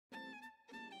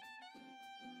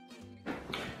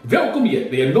Welkom hier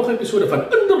by nog 'n episode van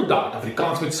Inderdaad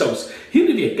Afrikaans met Sous.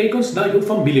 Hierdie week kyk ons na jou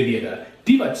familielede,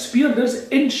 die wat speurders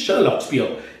en Sherlock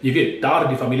speel. Jy weet, daar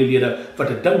die familielede wat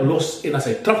 'n ding los en as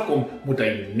hy terugkom, moet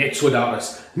hy net so daar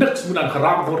is. Niks moet aan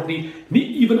geraak word nie,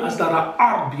 nie ewen as daar 'n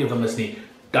aardbewing is nie.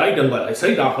 Daai ding wat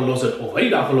hy daar gelos het of hy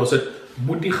daar gelos het,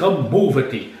 moet nie gemove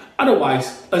het nie. Otherwise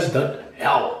is dit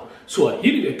hel. So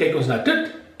hierdie week kyk ons na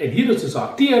dit en hier is ons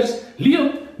akteurs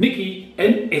Liam, Nikki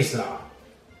en Ezra.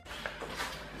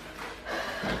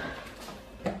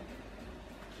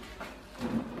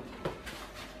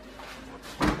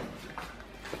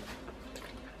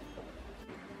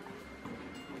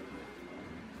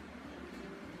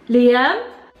 Liam?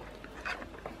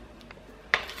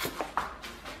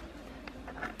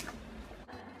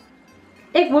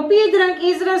 Ek hoop jy drink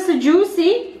Ezra se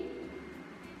juice.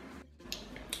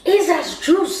 Ezra's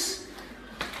juice.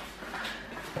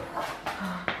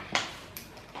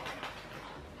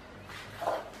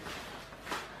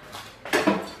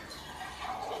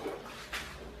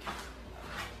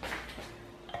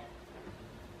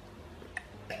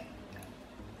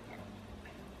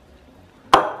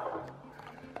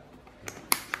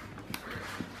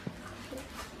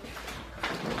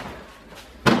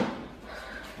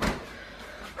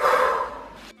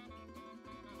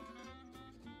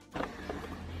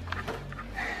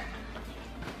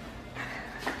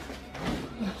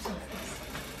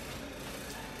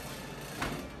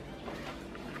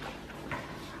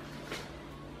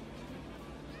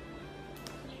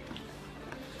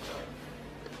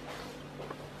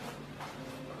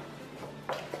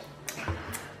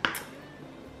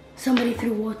 Somebody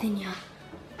threw water in here.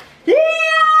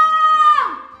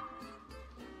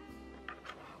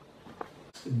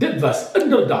 Dit was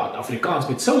Inderdaad Afrikaans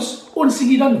met Sous. Ons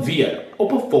sien jy dan weer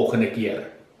op 'n volgende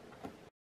keer.